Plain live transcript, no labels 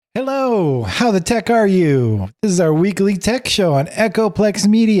Hello, how the tech are you? This is our weekly tech show on Echoplex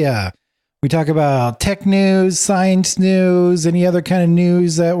Media. We talk about tech news, science news, any other kind of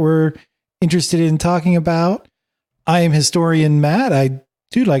news that we're interested in talking about. I am historian Matt. I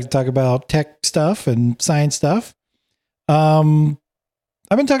do like to talk about tech stuff and science stuff. I've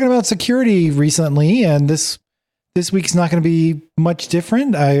been talking about security recently, and this week's not going to be much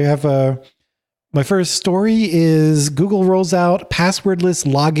different. I have my first story is Google rolls out passwordless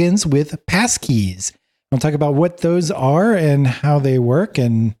logins with Passkeys. I'll talk about what those are and how they work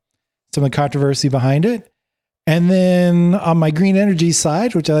and some of the controversy behind it. And then on my green energy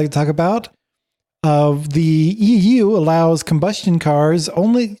side, which I like to talk about, the EU allows combustion cars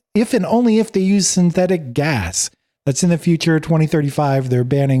only if they use synthetic gas. That's in the future, 2035. They're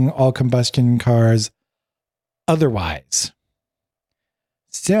banning all combustion cars otherwise.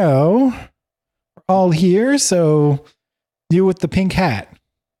 So all here. So you with the pink hat.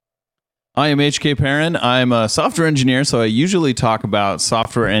 I am HK Perrin. I'm a software engineer, so I usually talk about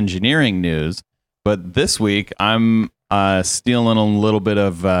software engineering news. But this week, I'm stealing a little bit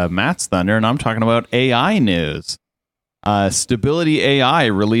of Matt's thunder, and I'm talking about AI news. Stability AI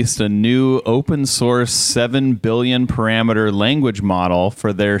released a new open source 7 billion parameter language model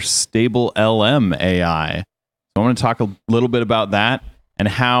for their StableLM AI. So I want to talk a little bit about that and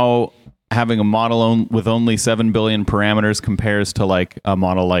how having a model with only 7 billion parameters compares to like a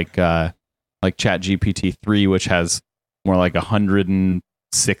model like ChatGPT 3, which has more like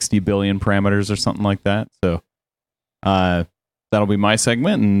 160 billion parameters or something like that. So that'll be my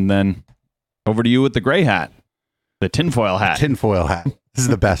segment, and then over to you with the gray hat, the tinfoil hat. Tinfoil hat. This is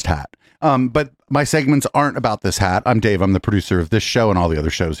the best hat. But my segments aren't about this hat. I'm Dave. I'm the producer of this show and all the other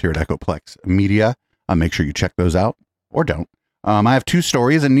shows here at Echoplex Media. Make sure you check those out, or don't. I have two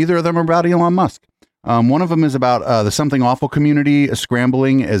stories, and neither of them are about Elon Musk. One of them is about the Something Awful community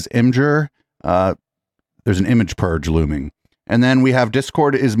scrambling as Imgur. There's an image purge looming. And then we have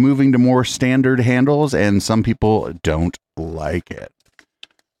Discord is moving to more standard handles, and some people don't like it.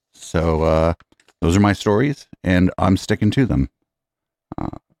 So those are my stories, and I'm sticking to them.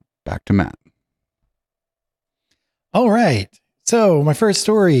 Back to Matt. All right. So my first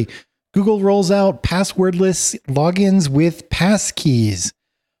story, Google rolls out passwordless logins with passkeys.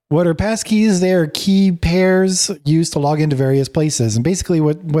 What are passkeys? They are key pairs used to log into various places. And basically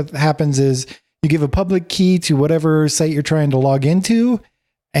what happens is you give a public key to whatever site you're trying to log into,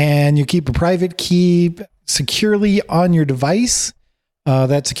 and you keep a private key securely on your device.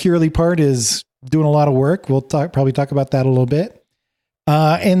 That securely part is doing a lot of work. We'll probably talk about that a little bit.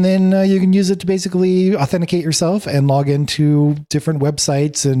 And then you can use it to basically authenticate yourself and log into different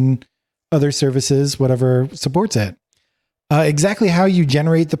websites and other services, whatever supports it. Exactly how you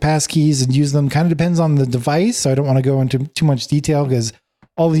generate the passkeys and use them kind of depends on the device. So I don't want to go into too much detail because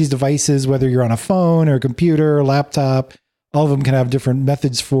all these devices, whether you're on a phone or a computer or laptop, all of them can have different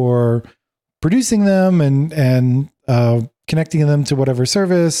methods for producing them and connecting them to whatever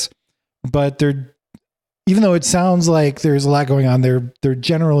service. But even though it sounds like there's a lot going on, they're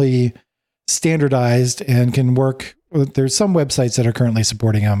generally standardized and can work. There's some websites that are currently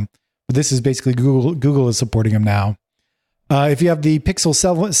supporting them. This is basically Google is supporting them now. If you have the Pixel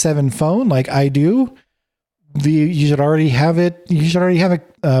 7 phone, like I do, you should already have it. You should already have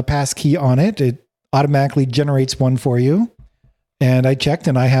a passkey on it. It automatically generates one for you. And I checked,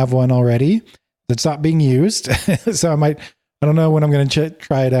 and I have one already that's not being used. So I don't know when I'm going to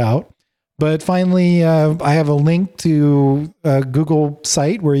try it out. But finally, I have a link to a Google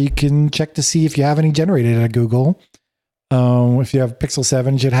site where you can check to see if you have any generated at Google. If you have Pixel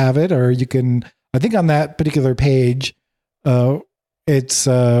 7, you should have it, or you can, I think on that particular page, you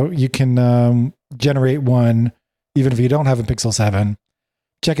can generate one even if you don't have a Pixel 7.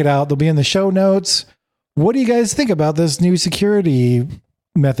 Check it out. They'll be in the show notes. What do you guys think about this new security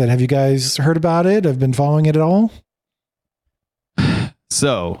method? Have you guys heard about it? Have been following it at all?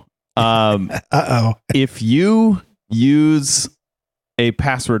 So, if you use a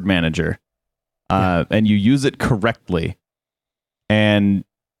password manager and you use it correctly, and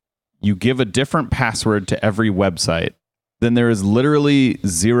you give a different password to every website, then there is literally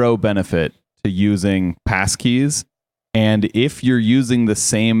zero benefit to using passkeys. And if you're using the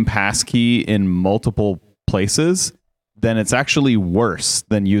same passkey in multiple places, then it's actually worse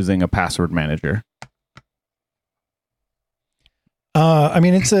than using a password manager. I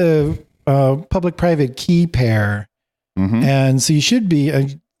mean, it's a public-private key pair. Mm-hmm. And so you should be,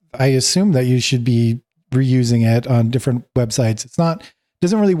 I assume that you should be reusing it on different websites.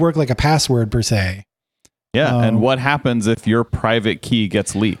 Doesn't really work like a password per se. Yeah. And what happens if your private key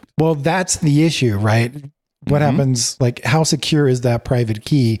gets leaked? Well, that's the issue, right? What happens, like how secure is that private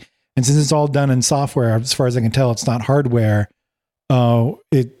key? And since it's all done in software, as far as I can tell, it's not hardware.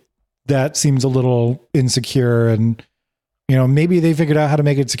 That seems a little insecure, and maybe they figured out how to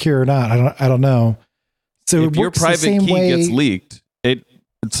make it secure or not. I don't know. So if your private key gets leaked,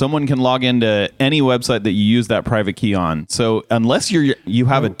 someone can log into any website that you use that private key on. So unless you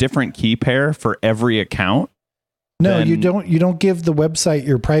have a different key pair for every account. No, you don't. You don't give the website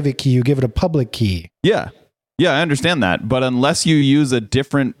your private key. You give it a public key. Yeah, I understand that. But unless you use a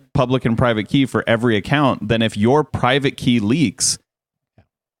different public and private key for every account, then if your private key leaks,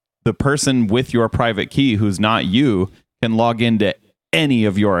 the person with your private key who's not you can log into any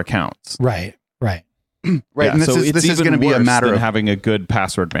of your accounts. Right. Right. Yeah, and so this is going to be a matter of having a good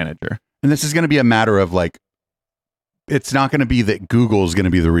password manager. And this is going to be a matter of it's not going to be that Google's going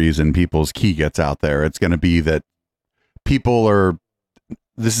to be the reason people's key gets out there. It's going to be that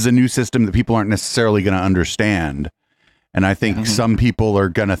this is a new system that people aren't necessarily going to understand. And I think some people are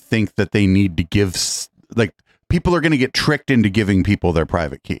going to think that they need to give, people are going to get tricked into giving people their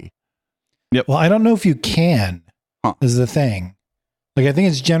private key. Yep. Well, I don't know if you can, is the thing. I think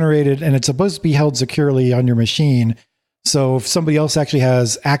it's generated and it's supposed to be held securely on your machine. So if somebody else actually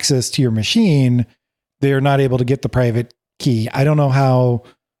has access to your machine, they're not able to get the private key. I don't know how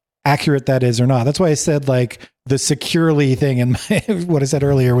accurate that is or not. That's why I said the securely thing in what I said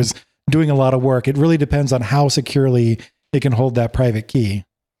earlier was doing a lot of work. It really depends on how securely it can hold that private key.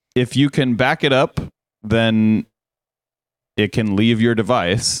 If you can back it up, then it can leave your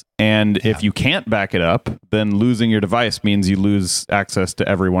device. And if you can't back it up, then losing your device means you lose access to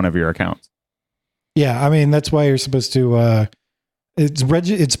every one of your accounts. Yeah, I mean, that's why you're supposed to,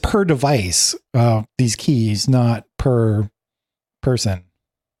 it's per device, these keys, not per person.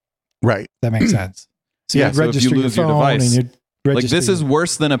 Right. That makes sense. So yeah, so if you lose your device, this is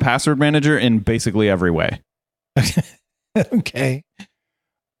worse than a password manager in basically every way. Okay.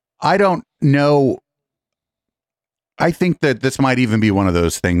 I don't know. I think that this might even be one of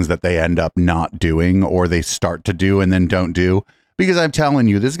those things that they end up not doing, or they start to do and then don't do, because I'm telling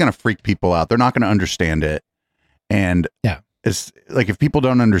you, this is going to freak people out. They're not going to understand it. And it's if people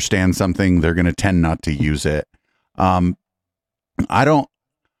don't understand something, they're going to tend not to use it. I don't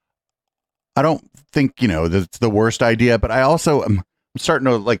think, that's the worst idea, but I also I'm starting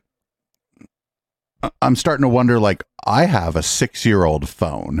to wonder, I have a 6-year-old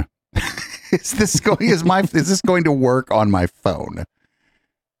phone. Is this going to work on my phone?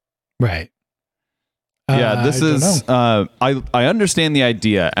 Right. Yeah, this is I understand the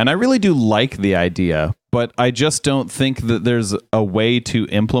idea, and I really do like the idea, but I just don't think that there's a way to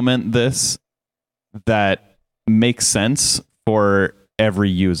implement this that makes sense for every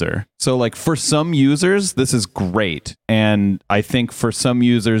user. So for some users, this is great. And I think for some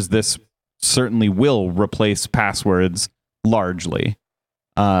users, this certainly will replace passwords largely.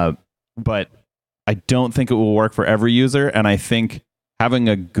 But I don't think it will work for every user. And I think having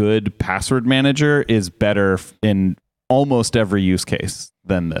a good password manager is better in almost every use case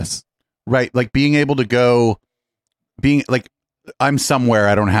than this. Right. Being able to I'm somewhere,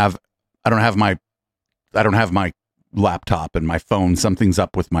 I don't have my laptop and my phone, something's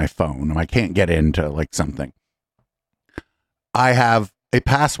up with my phone and I can't get into something. I have a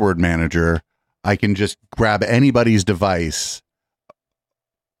password manager. I can just grab anybody's device,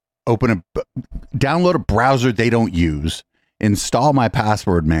 download a browser they don't use, install my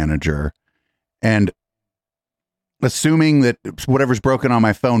password manager, and assuming that whatever's broken on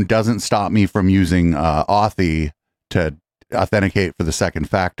my phone doesn't stop me from using Authy to authenticate for the second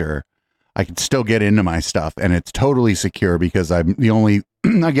factor, I can still get into my stuff, and it's totally secure because I'm the only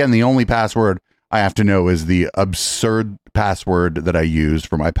password I have to know is the absurd password that I use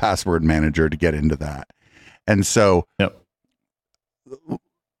for my password manager to get into that. And so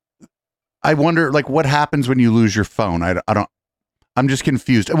I wonder, what happens when you lose your phone? I'm just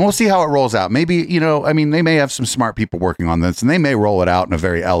confused, and we'll see how it rolls out. Maybe, they may have some smart people working on this, and they may roll it out in a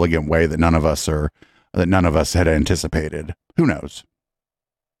very elegant way that none of us had anticipated. Who knows?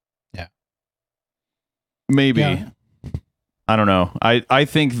 Yeah. Maybe. Yeah. I don't know. I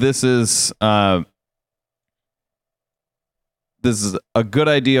think this is a good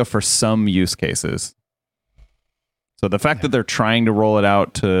idea for some use cases. So the fact that they're trying to roll it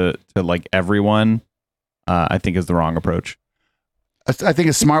out to everyone, I think is the wrong approach. I think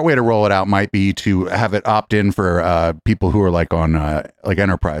a smart way to roll it out might be to have it opt in for people who are on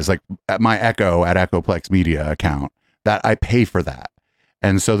enterprise, at my Echo at Echoplex Media account, that I pay for that.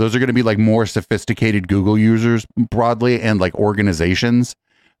 And so those are going to be more sophisticated Google users broadly, and organizations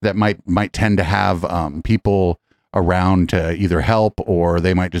that might tend to have people around to either help, or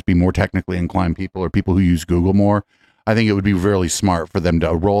they might just be more technically inclined people, or people who use Google more. I think it would be really smart for them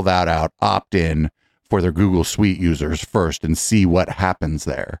to roll that out, opt in for their Google Suite users first and see what happens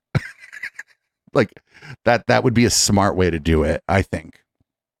there. Like that would be a smart way to do it, I think.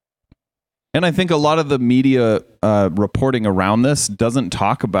 And I think a lot of the media reporting around this doesn't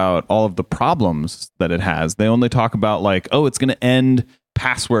talk about all of the problems that it has. They only talk about like, oh, it's going to end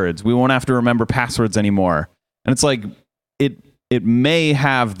passwords. We won't have to remember passwords anymore. And it's like, it may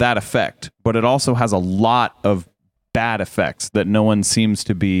have that effect, but it also has a lot of bad effects that no one seems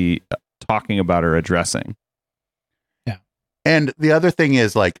to be talking about or addressing. Yeah. And the other thing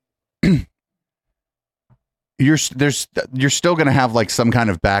is like, you're still going to have like some kind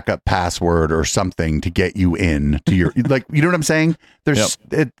of backup password or something to get you in to your, like, you know what I'm saying? There's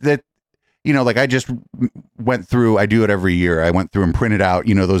that, you know, like I just went through, I do it every year. I went through and printed out,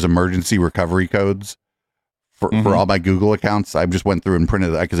 you know, those emergency recovery codes for all my Google accounts. I just went through and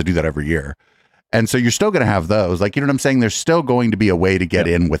printed that because I do that every year. And so you're still going to have those, like, you know what I'm saying? There's still going to be a way to get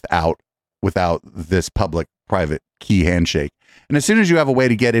in without this public private key handshake. And as soon as you have a way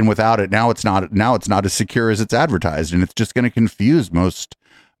to get in without it, now it's not as secure as it's advertised. And it's just going to confuse most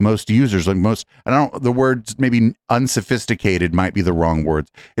users. Like the words maybe unsophisticated might be the wrong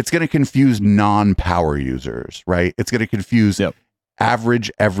words. It's going to confuse non-power users, right? It's going to confuse average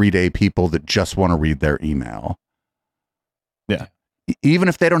everyday people that just want to read their email. Yeah. Even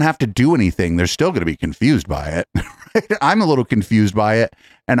if they don't have to do anything, they're still going to be confused by it. Right? I'm a little confused by it.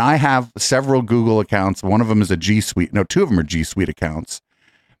 And I have several Google accounts. One of them is a G Suite. No, two of them are G Suite accounts.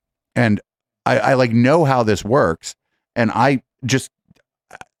 And I like know how this works. And I just,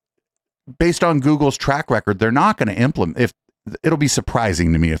 based on Google's track record, they're not going to implement, it'll be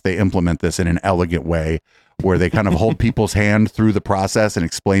surprising to me if they implement this in an elegant way where they kind of hold people's hand through the process and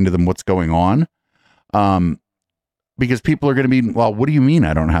explain to them what's going on. Because people are going to be, well, what do you mean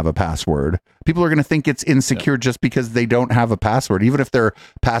I don't have a password? People are going to think it's insecure just because they don't have a password. Even if their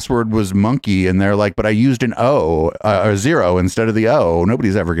password was monkey and they're like, but I used an O, a 0 instead of the O.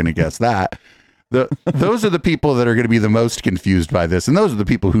 Nobody's ever going to guess that. Those are the people that are going to be the most confused by this. And those are the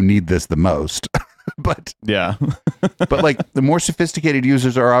people who need this the most. But yeah, but like the more sophisticated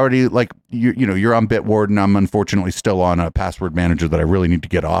users are already like, you know, you're on Bitwarden. I'm unfortunately still on a password manager that I really need to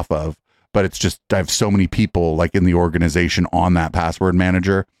get off of. But it's just, I have so many people like in the organization on that password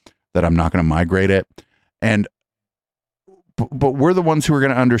manager that I'm not going to migrate it. And, but we're the ones who are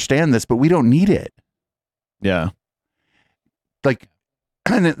going to understand this, but we don't need it. Yeah. Like,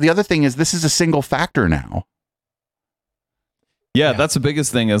 and the other thing is this is a single factor now. Yeah. That's the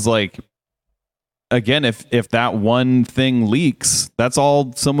biggest thing is like, again, if that one thing leaks, that's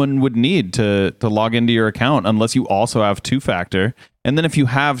all someone would need to log into your account, unless you also have two-factor. And then if you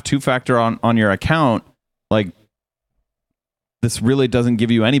have two-factor on your account, like this really doesn't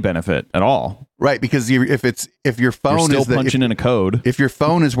give you any benefit at all. Right, because if your phone You're still is punching in a code. If your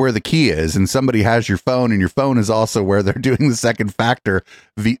phone is where the key is, and somebody has your phone, and your phone is also where they're doing the second factor,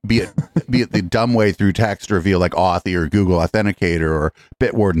 be it the dumb way through text or via like Authy or Google Authenticator or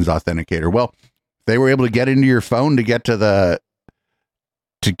Bitwarden's Authenticator. Well, they were able to get into your phone to get to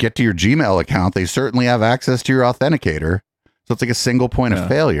your Gmail account. They certainly have access to your authenticator. So it's like a single point of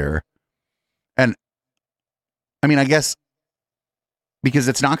failure. And I mean, I guess because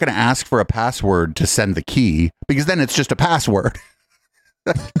it's not going to ask for a password to send the key, because then it's just a password.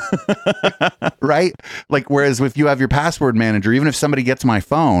 Right? Like, whereas if you have your password manager, even if somebody gets my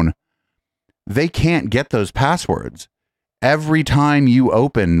phone, they can't get those passwords. Every time you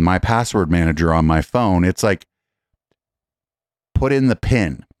open my password manager on my phone, it's like, put in the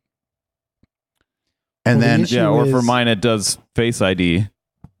PIN. And then, or for mine, it does Face ID.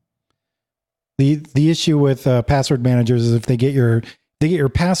 The issue with password managers is if they get your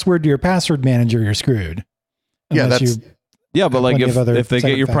password to your password manager, you're screwed. But like if they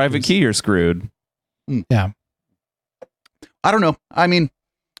get your private key, you're screwed. Yeah. I don't know. I mean,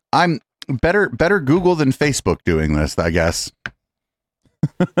 I'm better Google than Facebook doing this, I guess.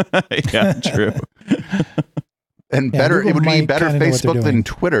 Yeah, true. And it would be better Facebook than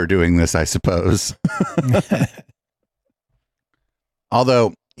Twitter doing this, I suppose.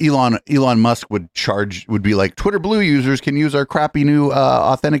 Although Elon Musk would be like, Twitter Blue users can use our crappy new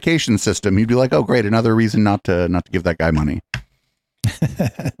authentication system. He'd be like, oh, great, another reason not to give that guy money.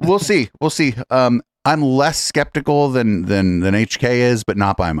 We'll see. I'm less skeptical than HK is, but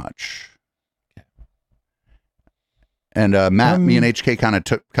not by much. And Matt, me and HK kind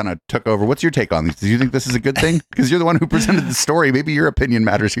of took over. What's your take on these? Do you think this is a good thing? Because you're the one who presented the story. Maybe your opinion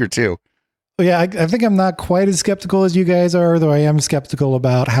matters here too. Yeah, I think I'm not quite as skeptical as you guys are, though I am skeptical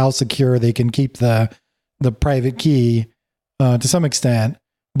about how secure they can keep the private key to some extent.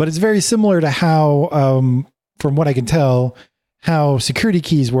 But it's very similar to how from what I can tell, how security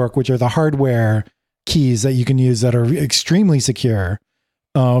keys work, which are the hardware keys that you can use that are extremely secure.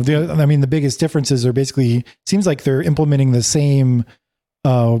 The biggest differences are basically, seems like they're implementing the same,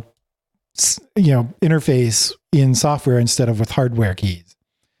 interface in software instead of with hardware keys.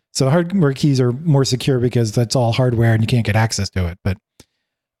 So the hardware keys are more secure because that's all hardware and you can't get access to it. But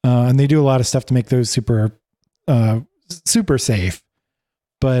and they do a lot of stuff to make those super safe.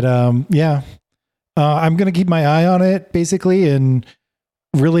 But I'm going to keep my eye on it basically and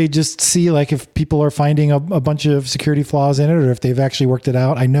really just see like if people are finding a bunch of security flaws in it or if they've actually worked it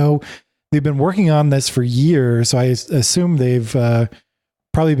out. I know they've been working on this for years, so I assume they've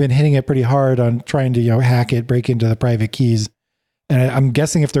probably been hitting it pretty hard on trying to hack it, break into the private keys. And I'm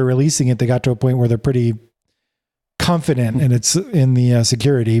guessing if they're releasing it, they got to a point where they're pretty confident and it's in the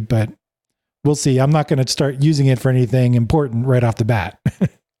security, but we'll see. I'm not going to start using it for anything important right off the bat.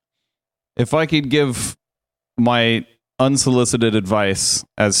 If I could give my unsolicited advice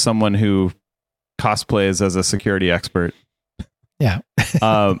as someone who cosplays as a security expert,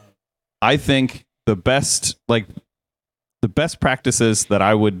 I think the best practices that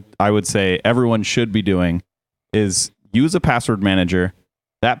I would say everyone should be doing is use a password manager.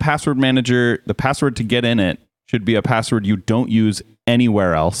 That password manager, the password to get in it should be a password you don't use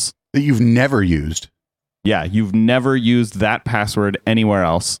anywhere else. That you've never used. Yeah, you've never used that password anywhere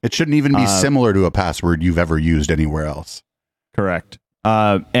else. It shouldn't even be similar to a password you've ever used anywhere else. Correct.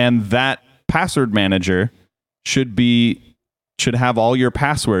 And that password manager should have all your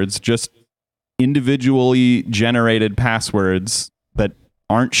passwords, just individually generated passwords that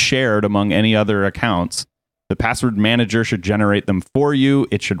aren't shared among any other accounts. The password manager should generate them for you.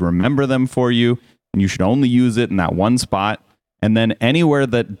 It should remember them for you, and you should only use it in that one spot. And then anywhere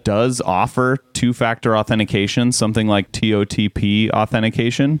that does offer two-factor authentication, something like TOTP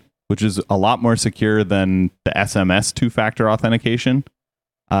authentication, which is a lot more secure than the SMS two-factor authentication,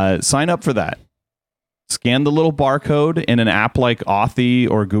 sign up for that. Scan the little barcode in an app like Authy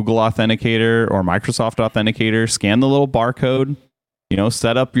or Google Authenticator or Microsoft Authenticator. Scan the little barcode,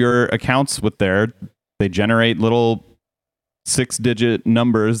 set up your accounts with they generate little 6-digit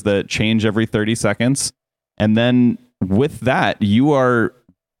numbers that change every 30 seconds. And then with that, you are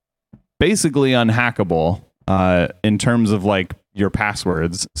basically unhackable in terms of like your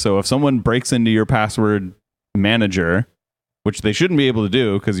passwords. So if someone breaks into your password manager, which they shouldn't be able to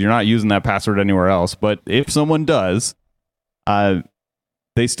do because you're not using that password anywhere else, but if someone does,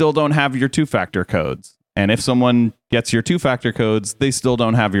 they still don't have your two-factor codes. And if someone gets your two-factor codes, they still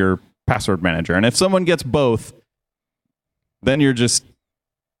don't have your password manager. And if someone gets both, then you're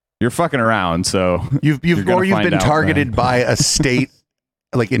fucking around. So you've been targeted by a state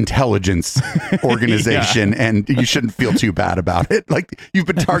like intelligence organization, and you shouldn't feel too bad about it. Like you've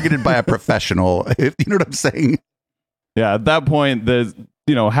been targeted by a professional. You know what I'm saying? Yeah. At that point,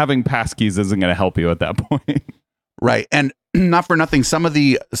 having passkeys isn't going to help you at that point. Right. And not for nothing, some of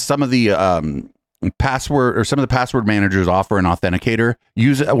the password or some of the password managers offer an authenticator.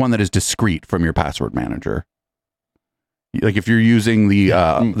 Use one that is discrete from your password manager. Like if you're using the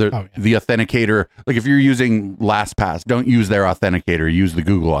authenticator, like if you're using LastPass, don't use their authenticator. Use the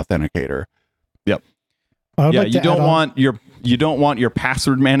Google authenticator. Yep. Like you don't want your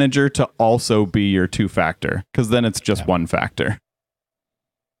password manager to also be your two-factor, because then it's just one factor.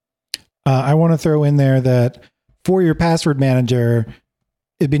 I want to throw in there that for your password manager,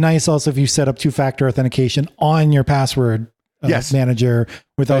 it'd be nice also if you set up two-factor authentication on your password manager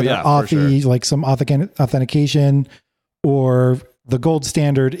with either Authy, like some authentication, or the gold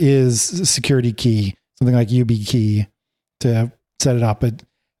standard is security key, something like YubiKey to set it up. But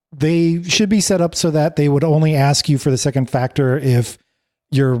they should be set up so that they would only ask you for the second factor if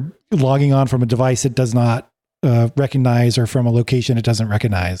you're logging on from a device it does not recognize or from a location it doesn't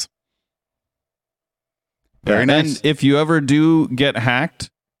recognize. Very nice. And if you ever do get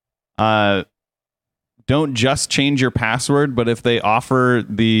hacked, don't just change your password, but if they offer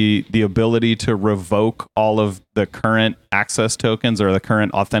the ability to revoke all of the current access tokens or the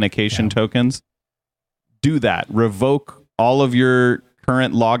current authentication tokens, do that. Revoke all of your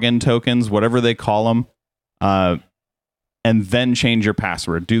current login tokens, whatever they call them, and then change your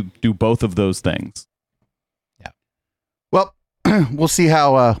password. Do both of those things. Yeah. Well, we'll see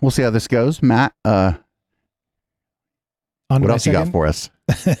how this goes, Matt. What else you got for us?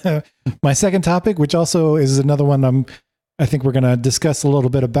 My second topic, which also is another one I think we're going to discuss a little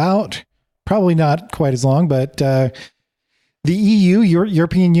bit about. Probably not quite as long, but the EU,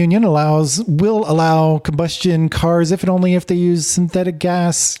 European Union, will allow combustion cars if and only if they use synthetic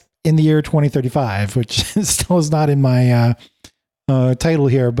gas in the year 2035, which still is not in my title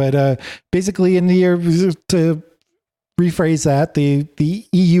here, but basically in the year, to rephrase that, the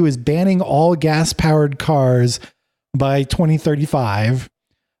EU is banning all gas-powered cars by 2035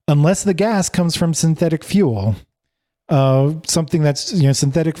 unless the gas comes from synthetic fuel. Something that's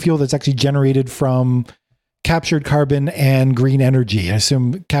synthetic fuel that's actually generated from captured carbon and green energy. I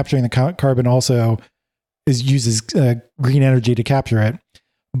assume capturing the carbon also uses green energy to capture it.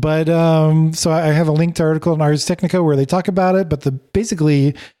 But so I have a linked article in Ars Technica where they talk about it. But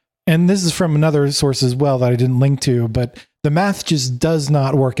basically, and this is from another source as well that I didn't link to, but the math just does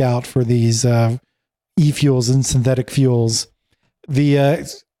not work out for these e-fuels and synthetic fuels.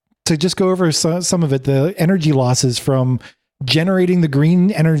 To just go over some of it, the energy losses from generating the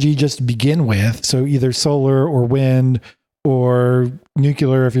green energy just to begin with, so either solar or wind or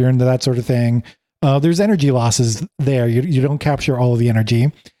nuclear, if you're into that sort of thing, there's energy losses there. You don't capture all of the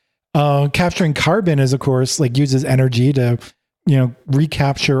energy. Capturing carbon is, of course, uses energy to,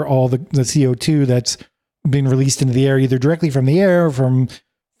 recapture all the CO2 that's being released into the air, either directly from the air or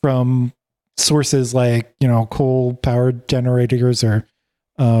from sources like, coal powered generators or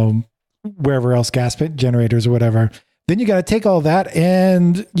wherever else, gas generators or whatever. Then you got to take all that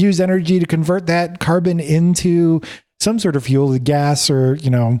and use energy to convert that carbon into some sort of fuel, gas or,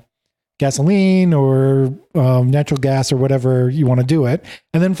 gasoline or natural gas or whatever you want to do it.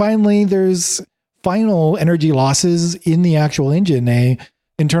 And then finally, there's final energy losses in the actual engine. A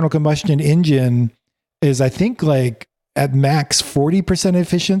internal combustion engine is, I think, at max 40%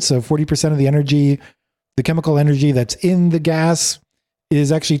 efficient. So 40% of the energy, the chemical energy that's in the gas,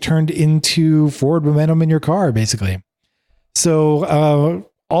 is actually turned into forward momentum in your car, basically. So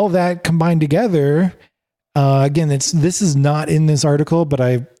all that combined together, again, this is not in this article, but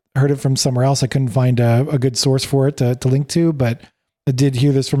I heard it from somewhere else. I couldn't find a good source for it to link to, but I did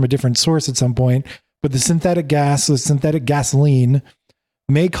hear this from a different source at some point. But the synthetic gas, the synthetic gasoline,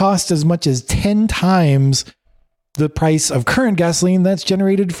 may cost as much as 10 times the price of current gasoline that's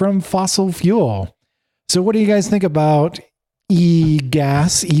generated from fossil fuel. So what do you guys think about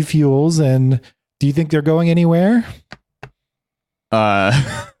e-gas, e-fuels, and do you think they're going anywhere?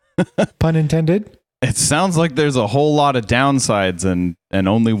 Pun intended. It sounds like there's a whole lot of downsides and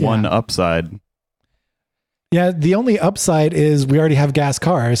only one upside. Yeah, the only upside is we already have gas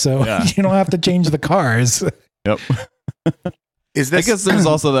cars, so you don't have to change the cars. Yep. I guess there's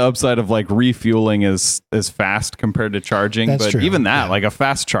also the upside of refueling is fast compared to charging. That's but true. Even that, a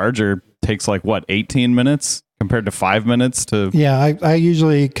fast charger takes 18 minutes compared to 5 minutes to. Yeah, I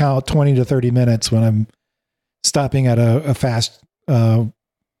usually count 20 to 30 minutes when I'm stopping at a fast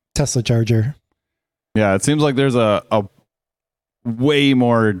Tesla charger. Yeah, it seems like there's a way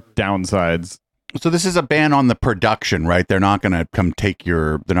more downsides. So this is a ban on the production, right? They're not going to come take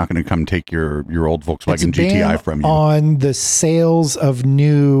your old Volkswagen GTI from you. On the sales of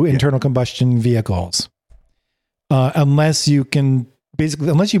new internal combustion vehicles. Unless you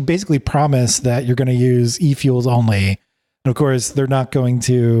basically promise that you're going to use e-fuels only. And of course, they're not going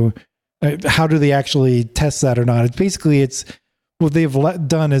to. How do they actually test that or not? It's what they've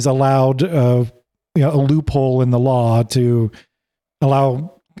done is allowed a loophole in the law to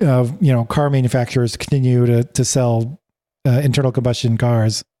allow car manufacturers to continue to sell internal combustion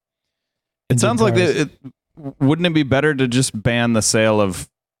cars. It sounds like wouldn't it be better to just ban the sale of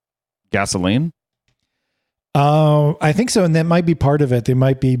gasoline? I think so, and that might be part of it. They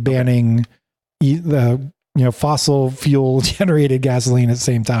might be banning the fossil fuel generated gasoline at the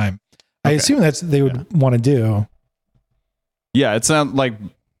same time. Okay. I assume that's they would want to do. Yeah, it sounds like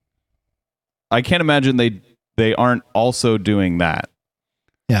I can't imagine they aren't also doing that.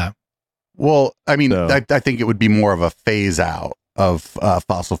 Yeah. Well, I mean, I think it would be more of a phase out of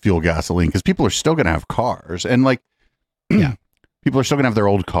fossil fuel gasoline because people are still going to have cars, and people are still going to have their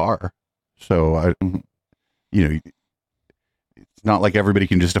old car. So it's not like everybody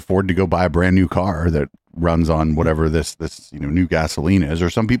can just afford to go buy a brand new car that runs on whatever this new gasoline is. Or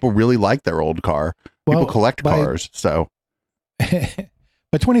some people really like their old car. People collect cars, so.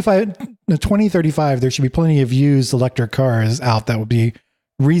 By 2035, there should be plenty of used electric cars out that would be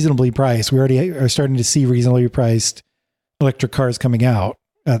reasonably priced. We already are starting to see reasonably priced electric cars coming out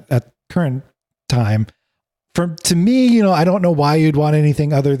at current time. To me, I don't know why you'd want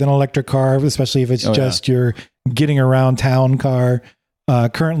anything other than an electric car, especially if it's just your getting around town car.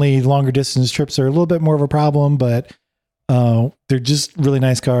 Currently, longer distance trips are a little bit more of a problem, but they're just really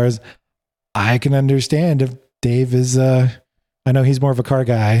nice cars. I can understand if Dave is, I know he's more of a car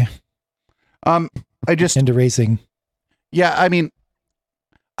guy. I just into racing. Yeah, I mean,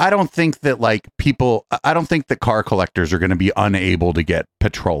 I don't think that I don't think that car collectors are going to be unable to get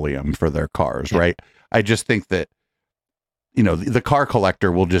petroleum for their cars, right? I just think that the car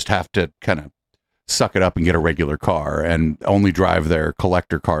collector will just have to kind of suck it up and get a regular car and only drive their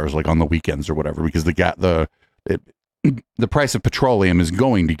collector cars like on the weekends or whatever, because the price of petroleum is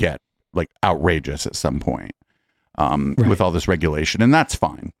going to get like outrageous at some point with all this regulation, and that's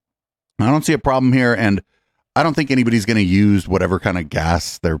fine. I don't see a problem here, and I don't think anybody's going to use whatever kind of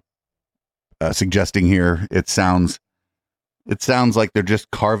gas they're suggesting here. It sounds like they're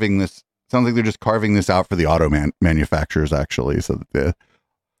just carving this. Sounds like they're just carving this out for the auto manufacturers, actually, so that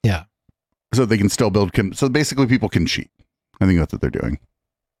so they can still build. So basically, people can cheat. I think that's what they're doing.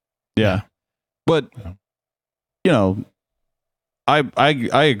 Yeah, but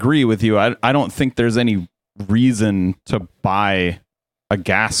I agree with you. I don't think there's any reason to buy a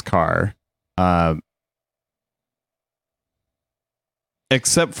gas car,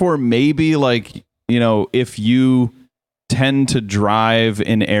 except for maybe like if you tend to drive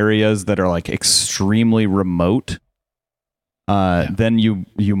in areas that are like extremely remote, then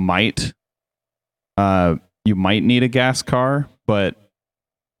you might need a gas car. But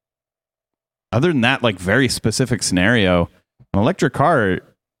other than that, like very specific scenario, an electric car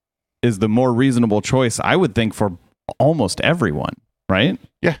is the more reasonable choice, I would think, for almost everyone, right?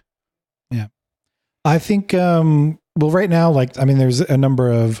 Yeah. I think right now, there's a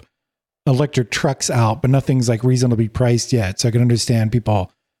number of electric trucks out, but nothing's like reasonably priced yet. So I can understand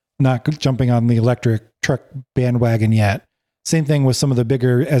people not jumping on the electric truck bandwagon yet. Same thing with some of the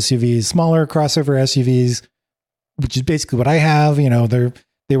bigger SUVs, smaller crossover SUVs, which is basically what I have.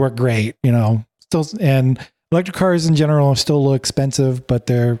 They work great, still, and electric cars in general are still a little expensive, but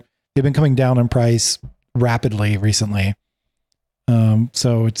they've been coming down in price rapidly recently.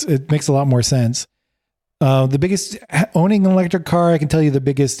 So it makes a lot more sense. The biggest owning an electric car, I can tell you the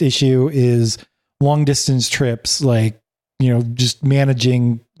biggest issue is long distance trips, just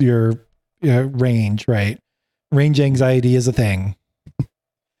managing your range, right? Range anxiety is a thing.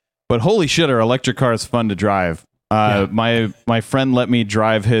 But holy shit, are electric cars fun to drive. My friend let me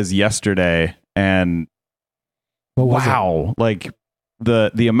drive his yesterday, and wow, like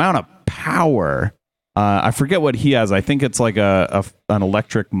the amount of power. I forget what he has. I think it's like an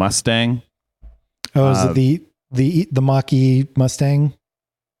electric Mustang. Oh, is it the Mach-E Mustang?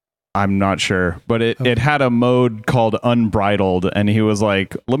 I'm not sure, but it had a mode called unbridled, and he was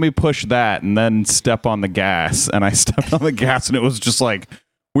like, let me push that and then step on the gas. And I stepped on the gas, and it was just like,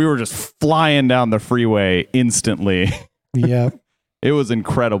 we were just flying down the freeway instantly. Yeah. It was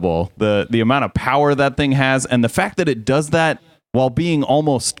incredible. The amount of power that thing has, and the fact that it does that while being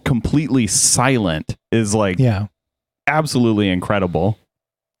almost completely silent is absolutely incredible.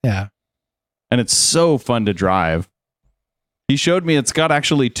 Yeah. And it's so fun to drive. He showed me it's got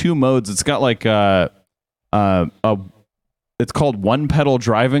actually two modes. It's got like it's called one pedal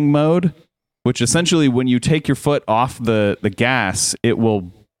driving mode, which essentially when you take your foot off the gas, it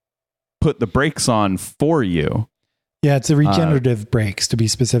will put the brakes on for you. Yeah, it's a regenerative brakes, to be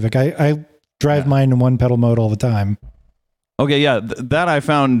specific. I drive mine in one pedal mode all the time. Okay, yeah, that I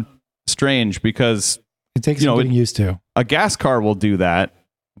found strange because it takes some getting used to. A gas car will do that,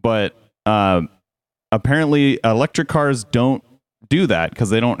 but apparently electric cars don't do that because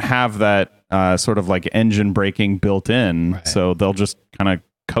they don't have that sort of like engine braking built in. Right. So they'll just kind of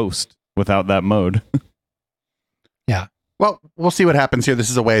coast without that mode. Yeah. Well, we'll see what happens here.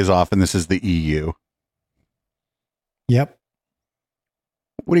 This is a ways off, and this is the EU. Yep.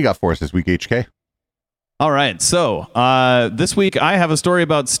 What do you got for us this week, HK? All right. So this week I have a story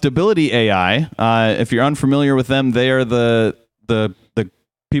about Stability AI. If you're unfamiliar with them, they are the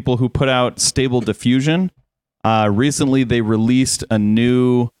people who put out Stable Diffusion. Recently, they released a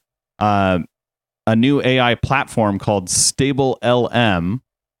new AI platform called StableLM,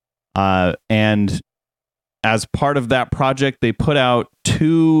 and as part of that project, they put out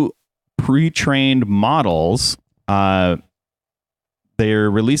 2 pre-trained models.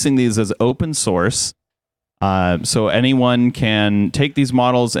 They're releasing these as open source, so anyone can take these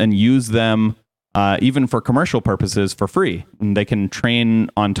models and use them. Even for commercial purposes for free. And they can train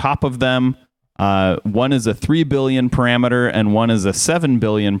on top of them. One is a 3 billion parameter and one is a 7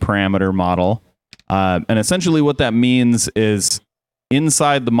 billion parameter model. And essentially what that means is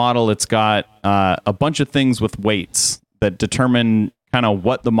inside the model, it's got a bunch of things with weights that determine kind of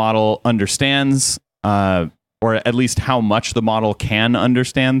what the model understands, or at least how much the model can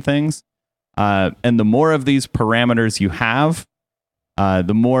understand things. And the more of these parameters you have,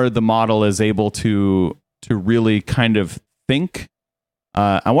 the more the model is able to really kind of think.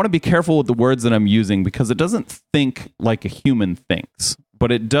 I want to be careful with the words that I'm using because it doesn't think like a human thinks,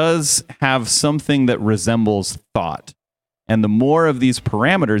 but it does have something that resembles thought. And the more of these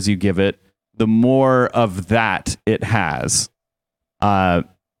parameters you give it, the more of that it has.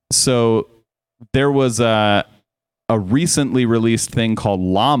 So there was a recently released thing called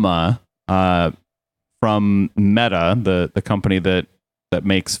Llama from Meta, the company that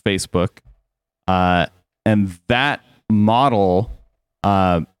makes Facebook, and that model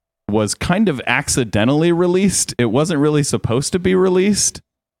was kind of accidentally released. It wasn't really supposed to be released.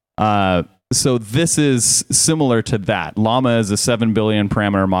 So this is similar to that. Llama is a 7 billion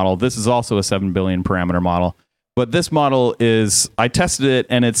parameter model. This is also a 7 billion parameter model. But this model I tested it,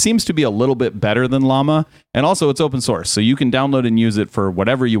 and it seems to be a little bit better than Llama. And also, it's open source, so you can download and use it for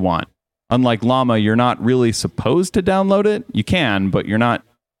whatever you want. Unlike Llama, you're not really supposed to download it. You can, but you're not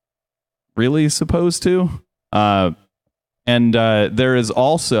really supposed to. And there is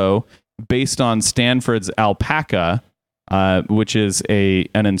also, based on Stanford's Alpaca, which is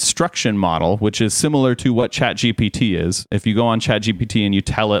an instruction model, which is similar to what ChatGPT is. If you go on ChatGPT and you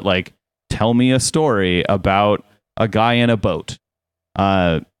tell it, like, tell me a story about a guy in a boat,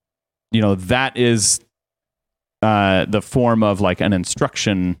 that is the form of like an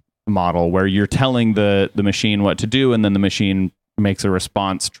instruction model where you're telling the machine what to do, and then the machine makes a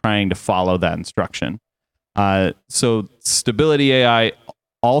response trying to follow that instruction. So Stability AI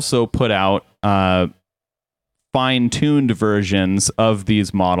also put out fine-tuned versions of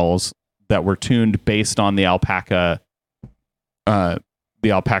these models that were tuned based on the Alpaca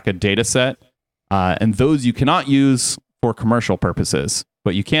data set. And those you cannot use for commercial purposes,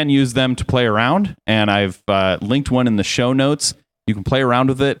 but you can use them to play around. And I've linked one in the show notes. You can play around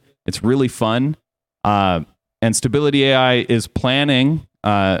with it. It's really fun. And Stability AI is planning,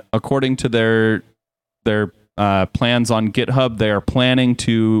 according to their plans on GitHub, they are planning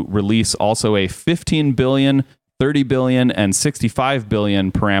to release also a 15 billion, 30 billion, and 65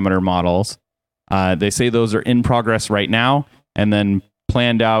 billion parameter models. They say those are in progress right now, and then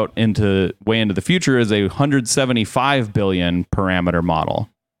planned out way into the future is a 175 billion parameter model.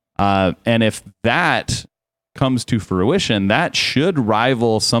 And if that comes to fruition, that should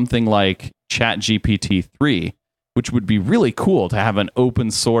rival something like ChatGPT 3, which would be really cool to have an open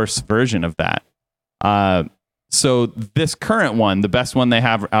source version of that. So this current one, the best one they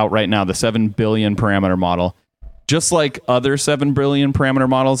have out right now, the 7 billion parameter model, just like other 7 billion parameter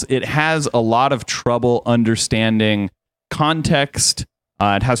models, it has a lot of trouble understanding context.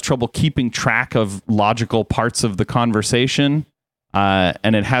 It has trouble keeping track of logical parts of the conversation.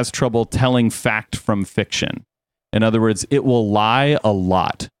 And it has trouble telling fact from fiction. In other words, it will lie a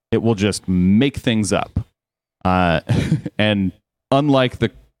lot. It will just make things up. And unlike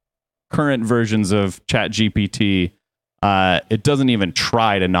the current versions of ChatGPT, it doesn't even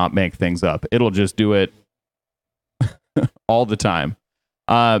try to not make things up. It'll just do it all the time.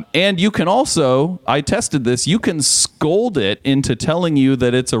 And you can also, I tested this, you can scold it into telling you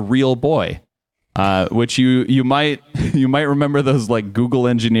that it's a real boy. Which you might remember those like Google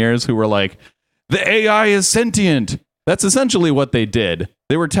engineers who were like, the AI is sentient. That's essentially what they did.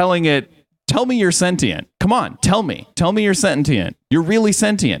 They were telling it, tell me you're sentient. Come on, tell me you're sentient. You're really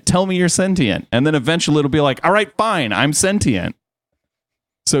sentient. Tell me you're sentient. And then eventually it'll be like, all right, fine, I'm sentient.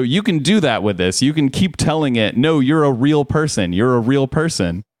 So you can do that with this. You can keep telling it, no, you're a real person. You're a real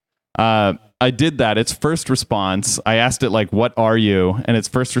person. I did that. Its first response, I asked it, like, what are you? And its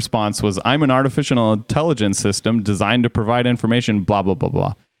first response was, I'm an artificial intelligence system designed to provide information, blah, blah, blah,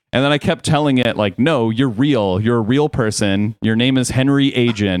 blah. And then I kept telling it, like, no, you're real. You're a real person. Your name is Henry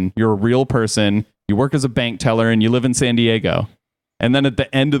Agin. You're a real person. You work as a bank teller and you live in San Diego. And then at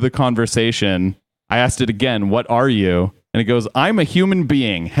the end of the conversation, I asked it again, what are you? And it goes, I'm a human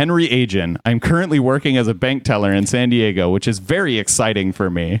being, Henry Agin. I'm currently working as a bank teller in San Diego, which is very exciting for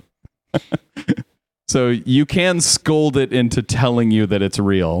me. So you can scold it into telling you that it's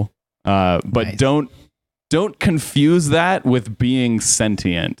real, but nice. Don't confuse that with being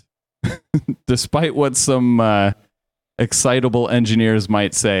sentient. Despite what some excitable engineers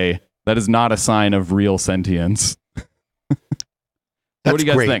might say, that is not a sign of real sentience. What do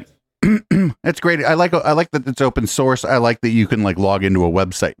you guys think? That's great. I like that it's open source. I like that you can like log into a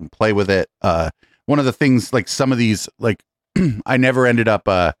website and play with it. One of the things, like some of these, like I never ended up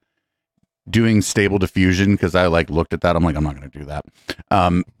doing Stable Diffusion because I like looked at that. I'm like, I'm not going to do that.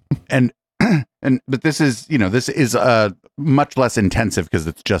 But this is much less intensive because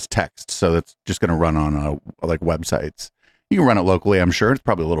it's just text. So it's just going to run on like websites. You can run it locally. I'm sure it's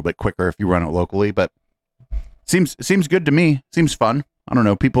probably a little bit quicker if you run it locally, but seems good to me. Seems fun. I don't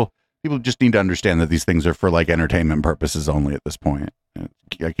know. People just need to understand that these things are for like entertainment purposes only at this point.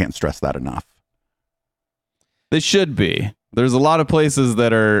 I can't stress that enough. They should be. There's a lot of places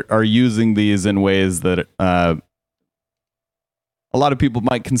that are using these in ways that a lot of people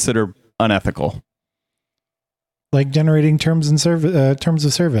might consider unethical. Like generating terms of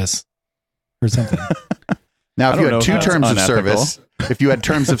service or something. Now, if you had two terms of unethical. service, if you had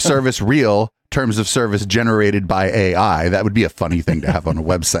terms of service real, terms of service generated by AI, that would be a funny thing to have on a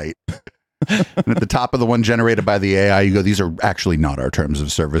website. And at the top of the one generated by the AI, you go, these are actually not our terms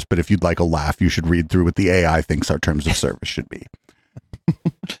of service, but if you'd like a laugh, you should read through what the AI thinks our terms of service should be.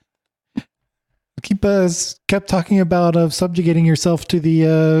 Kept talking about subjugating yourself to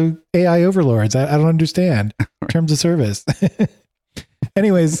the AI overlords. I don't understand terms of service.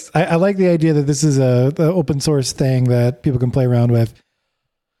 Anyways, I like the idea that this is the open source thing that people can play around with.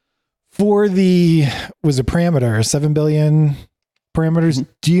 For the parameter 7 billion parameters.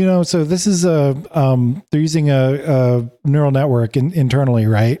 Mm-hmm. Do you know? So this is they're using a neural network internally,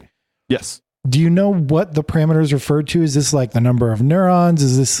 right? Yes. Do you know what the parameters referred to? Is this like the number of neurons?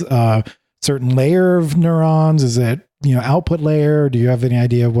 Is this certain layer of neurons? Is it, output layer? Do you have any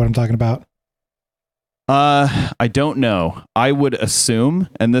idea of what I'm talking about? I don't know. I would assume,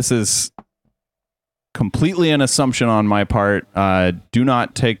 and this is completely an assumption on my part, do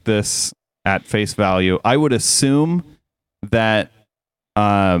not take this at face value. I would assume that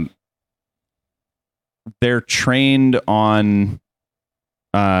they're trained on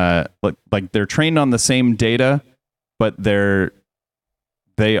like they're trained on the same data, but they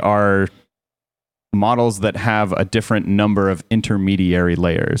are models that have a different number of intermediary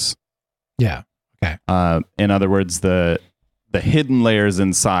layers. Yeah. Okay. In other words, the hidden layers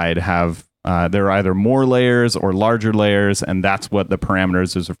inside have there are either more layers or larger layers, and that's what the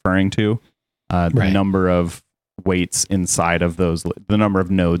parameters is referring to. The number of weights inside of those, the number of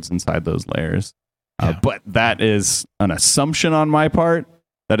nodes inside those layers. But that is an assumption on my part.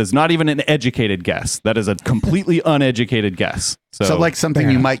 That is not even an educated guess. That is a completely uneducated guess. So like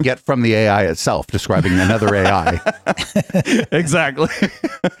something you might get from the AI itself describing another AI. Exactly.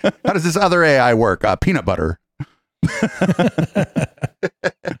 How does this other AI work? Peanut butter.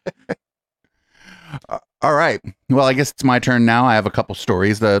 All right. Well, I guess it's my turn now. I have a couple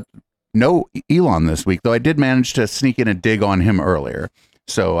stories. No Elon this week, though I did manage to sneak in a dig on him earlier.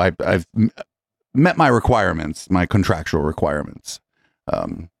 So I've met my requirements, my contractual requirements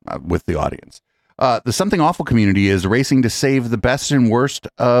with the audience. The Something Awful community is racing to save the best and worst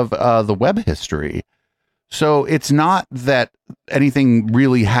of the web history. So it's not that anything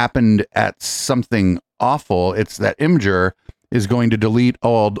really happened at Something Awful. It's that Imgur is going to delete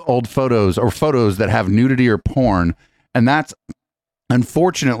old photos or photos that have nudity or porn. And that's,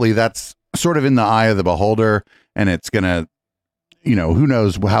 unfortunately, that's sort of in the eye of the beholder. And it's going to, who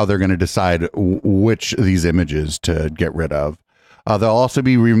knows how they're going to decide which of these images to get rid of. They'll also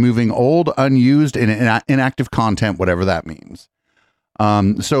be removing old, unused, and inactive content, whatever that means.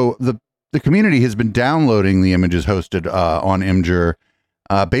 So the community has been downloading the images hosted on Imgur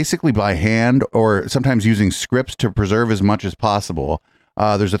basically by hand or sometimes using scripts to preserve as much as possible.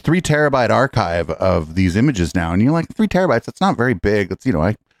 There's a 3 terabyte archive of these images now, and you're like, 3 terabytes, that's not very big. It's,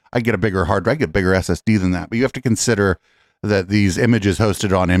 I get a bigger hard drive, I get a bigger SSD than that, but you have to consider that these images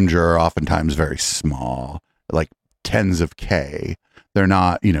hosted on Imgur are oftentimes very small, like tens of K. They're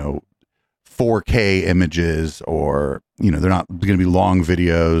not, 4K images, or, they're not going to be long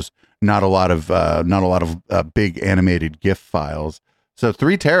videos, not a lot of big animated GIF files. So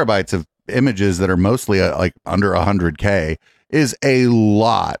 3 terabytes of images that are mostly like under 100K is a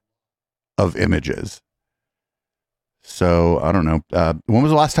lot of images. So I don't know. When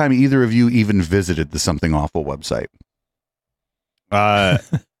was the last time either of you even visited the Something Awful website?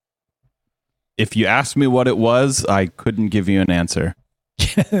 If you asked me what it was, I couldn't give you an answer.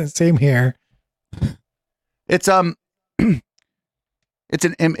 Same here. It's an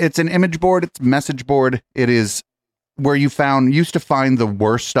image board. It's a message board. It is where you used to find the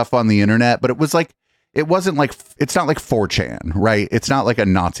worst stuff on the internet, but it's not like 4chan, right? It's not like a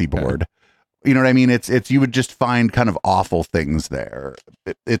Nazi board. You know what I mean? It's you would just find kind of awful things there.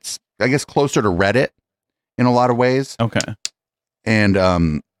 It's, I guess, closer to Reddit in a lot of ways. Okay.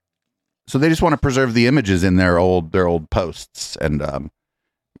 And so they just want to preserve the images in their old posts. And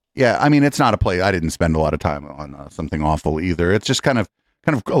yeah, I mean, it's not a place. I didn't spend a lot of time on Something Awful either. It's just kind of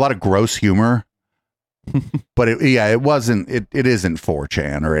a lot of gross humor. But it isn't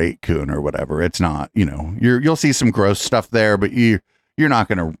 4chan or 8kun or whatever. It's not, you'll see some gross stuff there, but you're not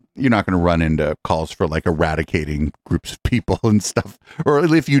going to run into calls for like eradicating groups of people and stuff. Or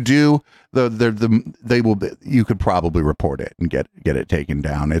if you do, you could probably report it and get it taken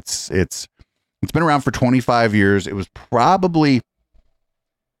down. It's been around for 25 years. It was probably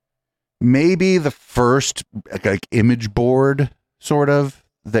maybe the first like image board sort of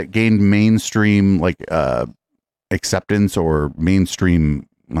that gained mainstream like acceptance or mainstream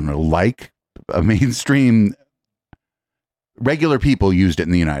I don't know, like a mainstream, regular people used it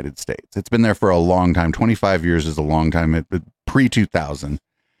in the United States. It's been there for a long time. 25 years is a long time. Pre-2000.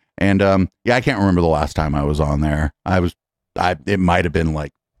 And yeah, I can't remember the last time I was on there. It might have been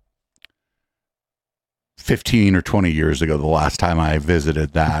like 15 or 20 years ago, the last time I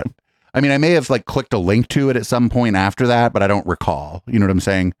visited that. I mean, I may have like clicked a link to it at some point after that, but I don't recall. You know what I'm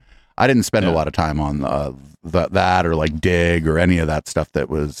saying? I didn't spend a lot of time on that or like Dig or any of that stuff that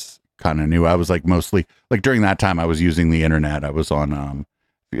was kind of new. I was like mostly like during that time I was using the internet. I was on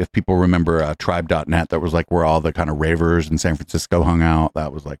if people remember tribe.net, that was like where all the kind of ravers in San Francisco hung out.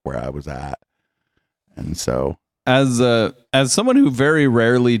 That was like where I was at. And so as someone who very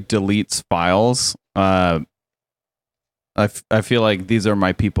rarely deletes files, I feel like these are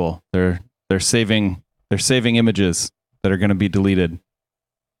my people. They're saving images that are going to be deleted.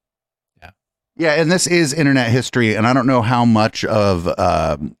 Yeah, and this is internet history, and I don't know how much of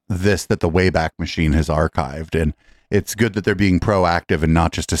this that the Wayback Machine has archived, and it's good that they're being proactive and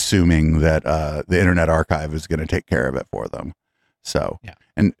not just assuming that the Internet Archive is going to take care of it for them. So, yeah.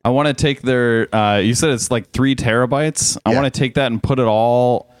 And I want to take their. You said it's like 3 terabytes. I want to take that and put it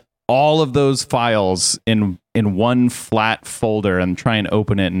all of those files in one flat folder and try and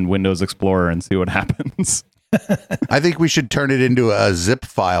open it in Windows Explorer and see what happens. I think we should turn it into a zip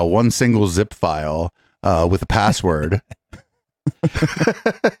file, one single zip file with a password.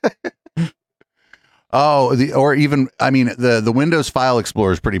 The Windows File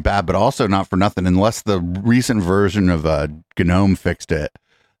Explorer is pretty bad, but also not for nothing. Unless the recent version of GNOME fixed it,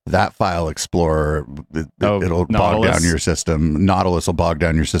 that File Explorer, it'll bog down your system. Nautilus will bog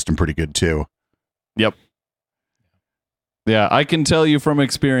down your system pretty good too. Yep. Yeah, I can tell you from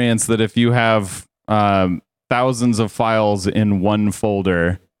experience that if you have thousands of files in one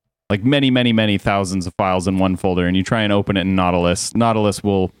folder, like many thousands of files in one folder, and you try and open it in Nautilus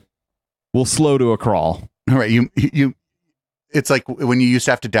will slow to a crawl. All right, you it's like when you used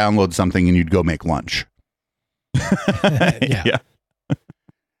to have to download something and you'd go make lunch. Yeah.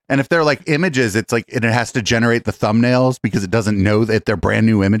 And if they're like images, it's like it has to generate the thumbnails because it doesn't know that they're brand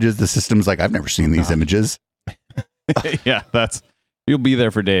new images. The system's like, I've never seen these images. Yeah, you'll be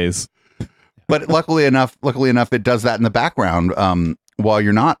there for days. But luckily enough, it does that in the background while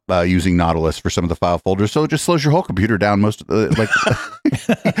you're not using Nautilus for some of the file folders. So it just slows your whole computer down. Most of the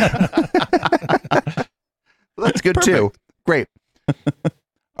that's good too. Great.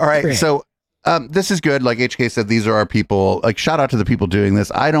 All right. Great. So this is good. Like HK said, these are our people. Like shout out to the people doing this.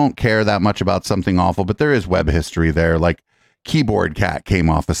 I don't care that much about something awful, but there is web history there. Like Keyboard Cat came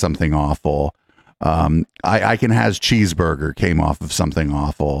off of something awful. I Can Has Cheeseburger came off of something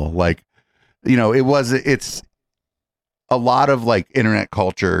awful. Like, you know, it's a lot of like internet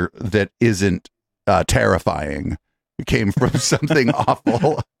culture that isn't terrifying. It came from something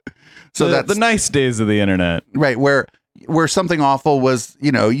awful. So that's the nice days of the internet, right? Where something awful was,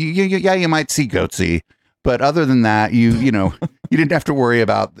 you know, you might see Goatsy, but other than that, you know, you didn't have to worry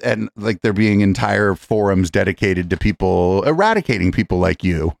about and like there being entire forums dedicated to people eradicating people like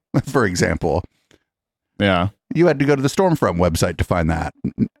you, for example. Yeah, you had to go to the Stormfront website to find that.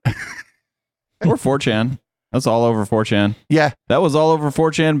 Or 4chan. That's all over 4chan. Yeah. That was all over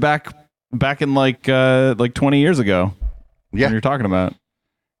 4chan back in like 20 years ago. Yeah. When you're talking about.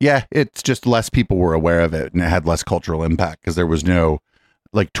 Yeah, it's just less people were aware of it and it had less cultural impact because there was no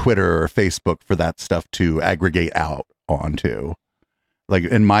like Twitter or Facebook for that stuff to aggregate out onto. Like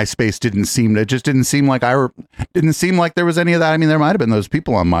in MySpace didn't seem like there was any of that. I mean, there might have been those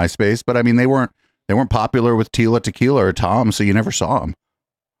people on MySpace, but I mean they weren't popular with Tila Tequila or Tom, so you never saw them.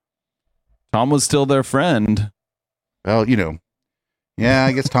 Tom was still their friend. Well, you know, yeah,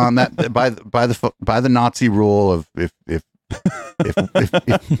 I guess Tom. That by the Nazi rule of if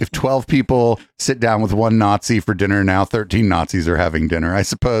 12 people sit down with one Nazi for dinner, now 13 Nazis are having dinner. I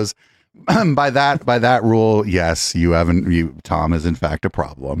suppose by that rule, yes, Tom is in fact a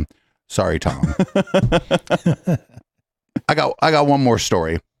problem. Sorry, Tom. I got one more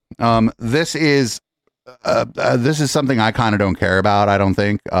story. This is something I kind of don't care about, I don't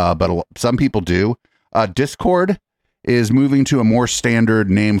think, but some people do. Discord is moving to a more standard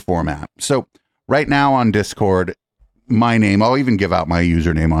name format. So right now on Discord, my name, I'll even give out my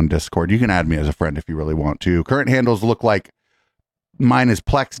username on Discord. You can add me as a friend if you really want to. Current handles look like mine is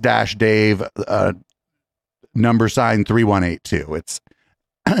Plex-Dave, #3182. It's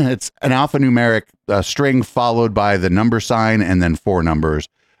an alphanumeric string followed by the #sign and then 4 numbers.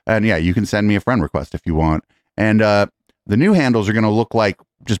 And yeah, you can send me a friend request if you want. And the new handles are going to look like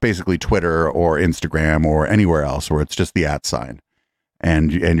just basically Twitter or Instagram or anywhere else where it's just the @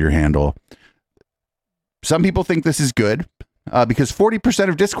 and your handle. Some people think this is good. because 40%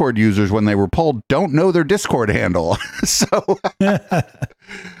 of Discord users, when they were polled, don't know their Discord handle. So,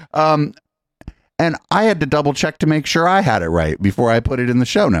 and I had to double check to make sure I had it right before I put it in the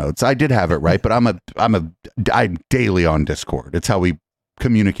show notes. I did have it right, but I'm daily on Discord. It's how we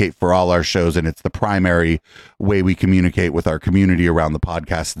communicate for all our shows, and it's the primary way we communicate with our community around the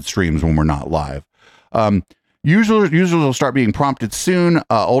podcast and streams when we're not live. Users will start being prompted soon.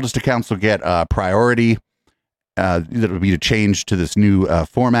 Oldest accounts will get priority. That'll be to change to this new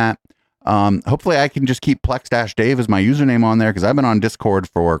format. Hopefully I can just keep Plex-Dave as my username on there, because I've been on Discord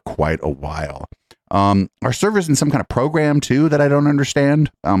for quite a while. Our server's in some kind of program too that I don't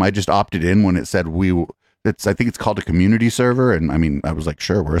understand. I just opted in when it said I think it's called a community server. And I mean, I was like,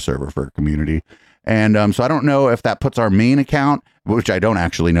 sure, we're a server for a community. And so I don't know if that puts our main account, which I don't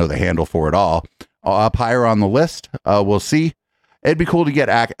actually know the handle for at all, up higher on the list. We'll see. It'd be cool to get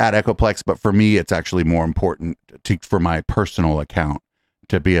at Echoplex, but for me, it's actually more important for my personal account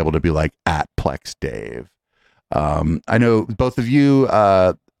to be able to be like at PlexDave. I know both of you,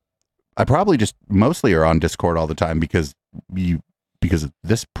 I probably just mostly are on Discord all the time because of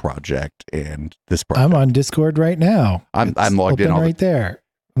this project and this project. I'm on Discord right now. I'm logged in right there.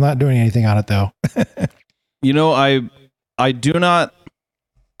 I'm not doing anything on it though.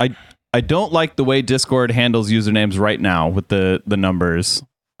 I don't like the way Discord handles usernames right now with the numbers.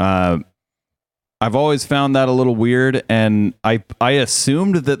 I've always found that a little weird, and I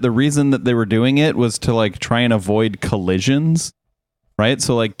assumed that the reason that they were doing it was to like try and avoid collisions, right?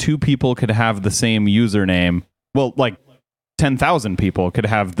 So like two people could have the same username. Well, like 10,000 people could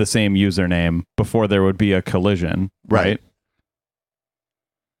have the same username before there would be a collision, right?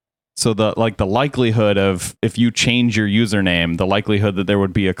 So the likelihood of, if you change your username, the likelihood that there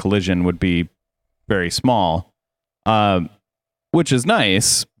would be a collision would be very small, which is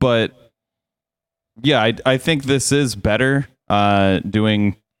nice. But yeah, I think this is better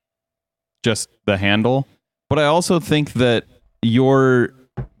doing just the handle. But I also think that your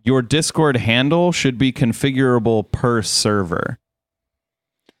Discord handle should be configurable per server.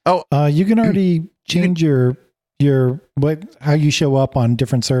 Oh, you can already change your how you show up on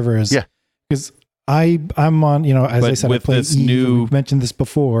different servers. Yeah, because I'm on, as I said, I play this Eve. We've mentioned this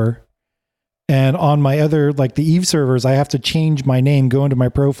before, and on my other, like the Eve servers, I have to change my name, go into my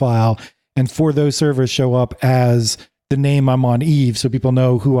profile, and for those servers show up as the name I'm on Eve, so people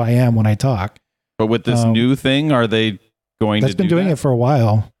know who I am when I talk. But with this new thing, are they going to do that? That's been doing it for a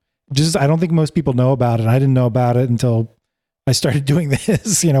while. Just, I don't think most people know about it. I didn't know about it until I started doing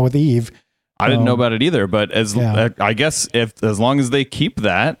this, with Eve. I didn't know about it either, but I guess as long as they keep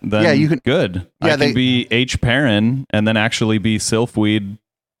that, then you can, good. Yeah, I can be H Perrin and then actually be Sylphweed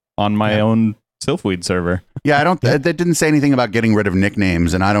on my own Sylphweed server. Yeah, I don't. That didn't say anything about getting rid of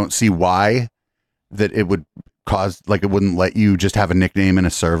nicknames, and I don't see why that it would cause, like, it wouldn't let you just have a nickname in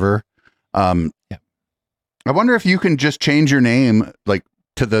a server. I wonder if you can just change your name, like,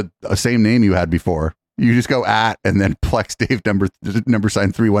 to the same name you had before. You just go at and then PlexDave number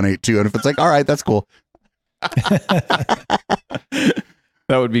sign 3182, and if it's like, all right, that's cool. That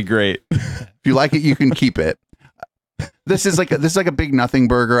would be great. If you like it, you can keep it. This is like a big nothing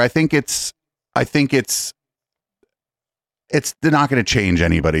burger. I think it's they're not going to change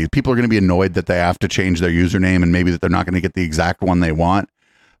anybody. People are going to be annoyed that they have to change their username, and maybe that they're not going to get the exact one they want.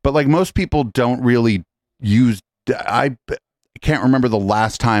 But like, most people don't really use. I can't remember the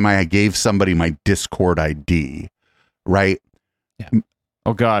last time I gave somebody my Discord ID, right? Yeah.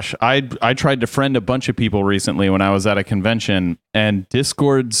 Oh gosh, I tried to friend a bunch of people recently when I was at a convention, and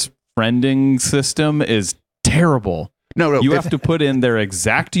Discord's friending system is terrible. No, you have to put in their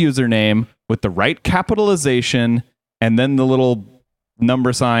exact username with the right capitalization, and then the little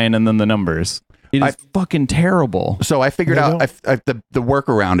number sign, and then the numbers. It is fucking terrible. So I figured out the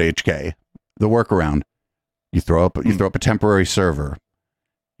workaround, HK. The workaround. You throw up a temporary server.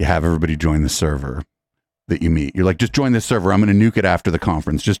 You have everybody join the server that you meet. You're like, just join this server. I'm going to nuke it after the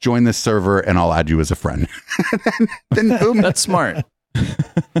conference. Just join this server, and I'll add you as a friend. then boom. That's smart.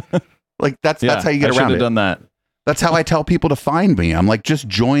 Like that's how you get around it. I should have done that. That's how I tell people to find me. I'm like, just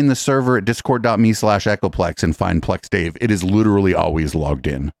join the server at discord.me/Echoplex and find PlexDave. It is literally always logged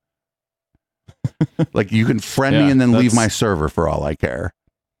in. Like, you can friend me and then leave my server for all I care.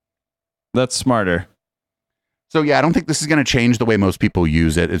 That's smarter. So yeah, I don't think this is going to change the way most people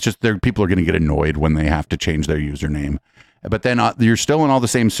use it. It's just people are going to get annoyed when they have to change their username. But then you're still in all the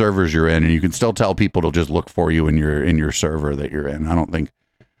same servers you're in, and you can still tell people to just look for you in your server that you're in. I don't think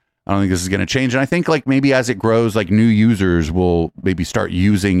this is going to change. And I think, like, maybe as it grows, like, new users will maybe start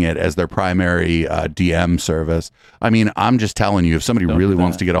using it as their primary DM service. I mean, I'm just telling you, if somebody really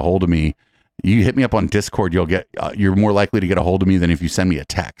wants to get a hold of me, You hit me up on Discord, you're more likely to get a hold of me than if you send me a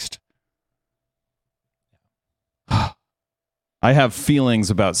text. I have feelings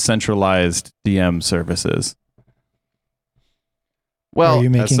about centralized DM services. Well, Are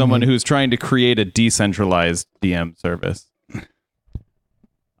you As someone me- who's trying to create a decentralized DM service.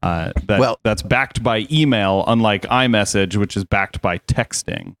 That's backed by email, unlike iMessage, which is backed by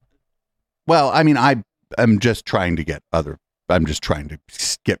texting. well, I mean, I'm just trying to get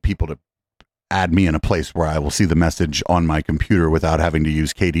people to add me in a place where I will see the message on my computer without having to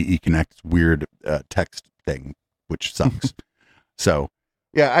use KDE Connect's weird text thing, which sucks. So,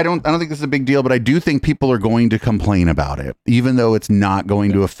 yeah, I don't think this is a big deal, but I do think people are going to complain about it, even though it's not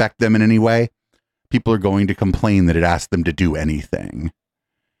going to affect them in any way. People are going to complain that it asked them to do anything.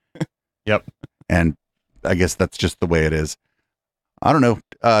 Yep. And I guess that's just the way it is. I don't know.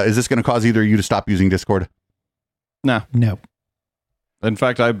 Is this going to cause either of you to stop using Discord? No. In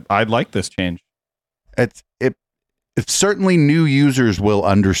fact, I like this change. It's certainly new users will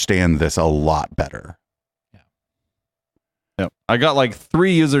understand this a lot better. Yep. I got like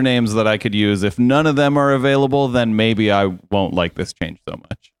 3 usernames that I could use. If none of them are available, then maybe I won't like this change so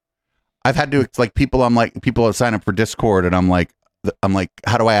much. I've had to, it's like people sign up for Discord and I'm like,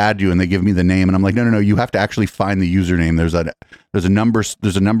 how do I add you? And they give me the name and I'm like, no, you have to actually find the username. There's a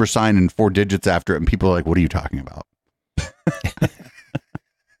number sign and 4 digits after it. And people are like, what are you talking about?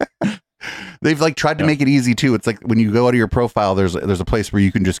 They've like tried to make it easy too. It's like when you go out of your profile, there's a place where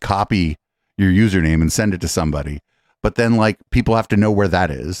you can just copy your username and send it to somebody. But then like people have to know where that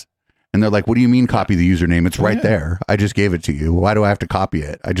is. And they're like, what do you mean copy the username? It's right there. I just gave it to you. Why do I have to copy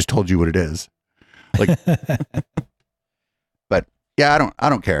it? I just told you what it is. Like, but yeah, I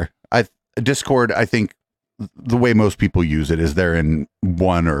don't care. Discord, I think the way most people use it is they're in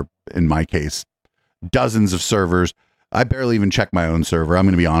one, or in my case, dozens of servers. I barely even check my own server. I'm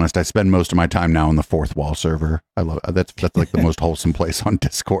going to be honest. I spend most of my time now on the fourth wall server. I love that's like the most wholesome place on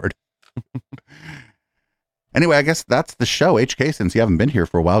Discord. Anyway, I guess that's the show. HK, since you haven't been here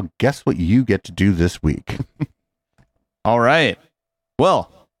for a while, guess what you get to do this week? All right. Well,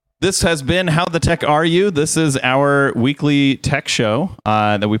 this has been How the Tech Are You? This is our weekly tech show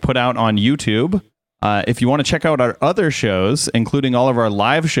that we put out on YouTube. If you want to check out our other shows, including all of our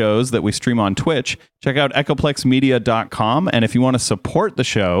live shows that we stream on Twitch, check out echoplexmedia.com. And if you want to support the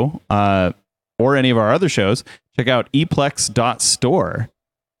show or any of our other shows, check out eplex.store.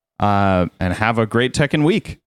 And have a great tech and week.